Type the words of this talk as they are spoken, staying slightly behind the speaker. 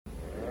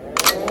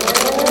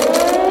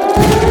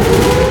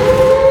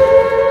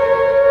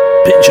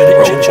Pigeon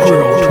Roll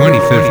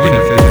 2050.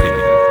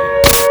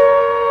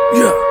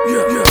 Yeah.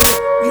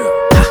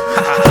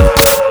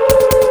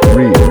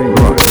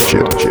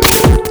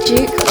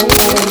 Duke of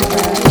Edinburgh.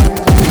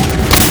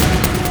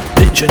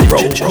 Pigeon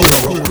Roll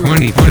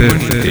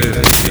 2050.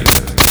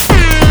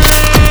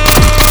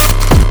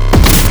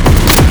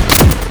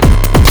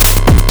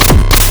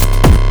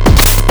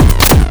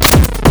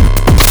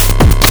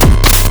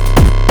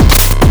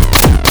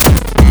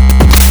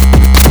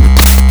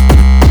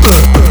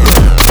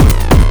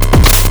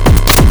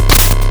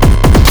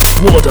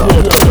 Water.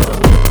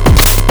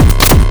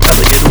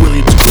 Alligator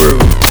Williams crew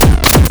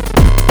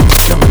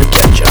coming to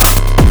catch ya.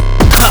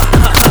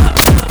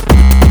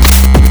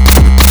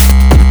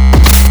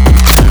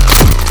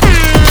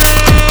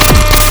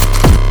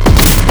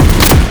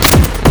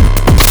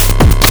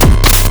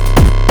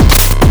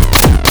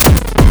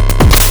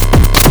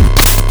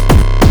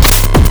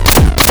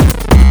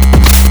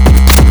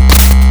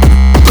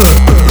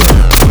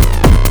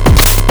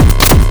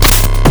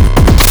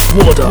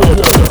 Water.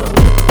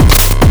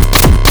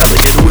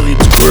 Alligator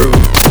Williams crew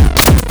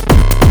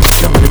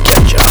coming to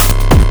catch ya.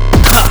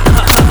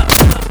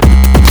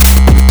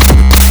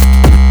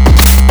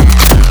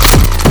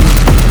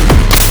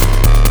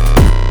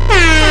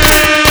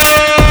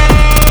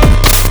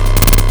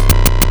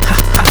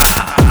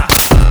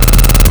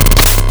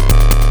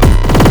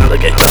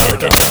 Alligator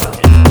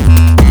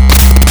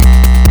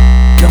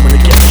coming to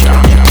catch ya.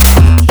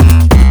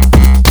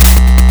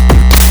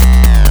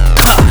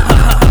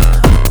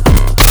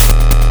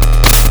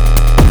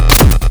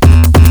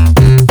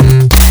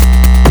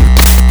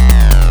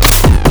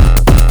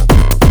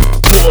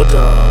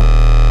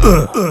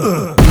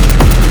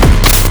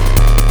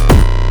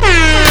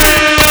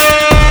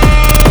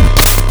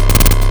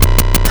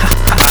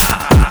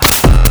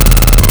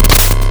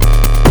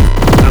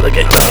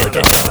 Alligator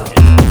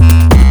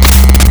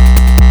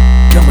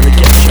coming to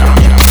get ya.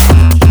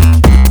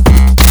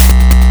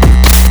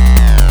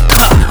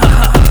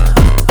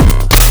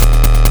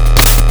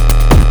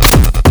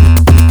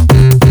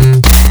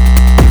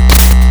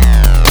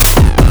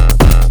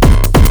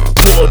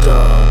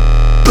 Water.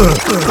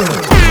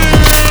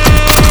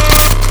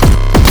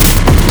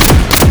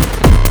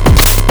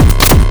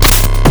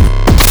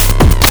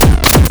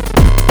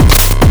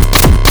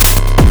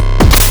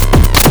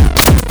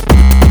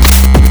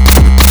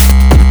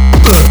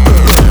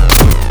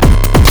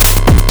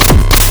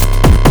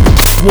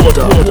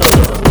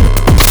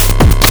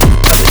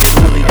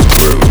 Alligator Williams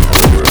crew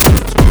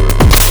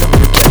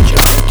coming to catch ya.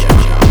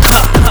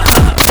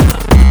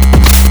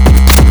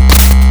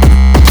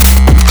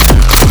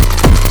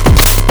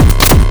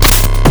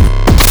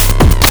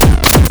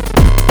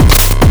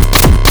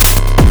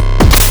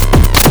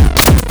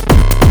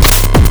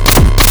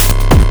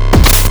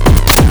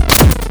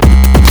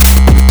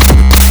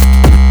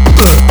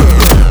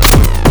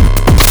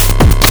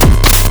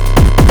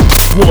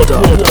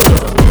 Water.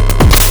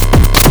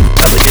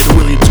 Alligator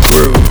Williams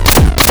crew.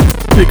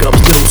 Pick up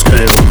still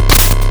scale.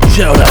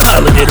 Shout out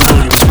Alligator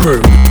Williams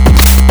crew.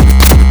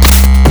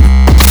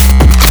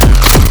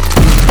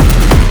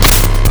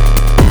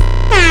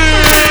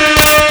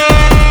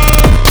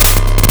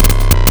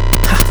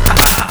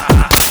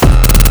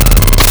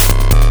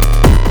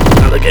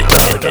 Alligator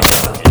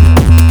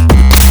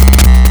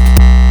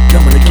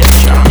coming to get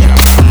ya.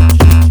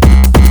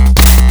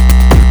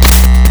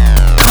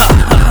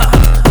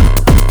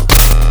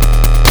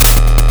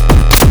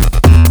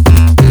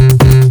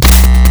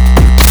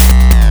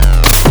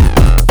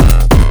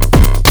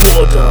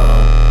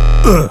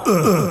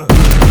 Water.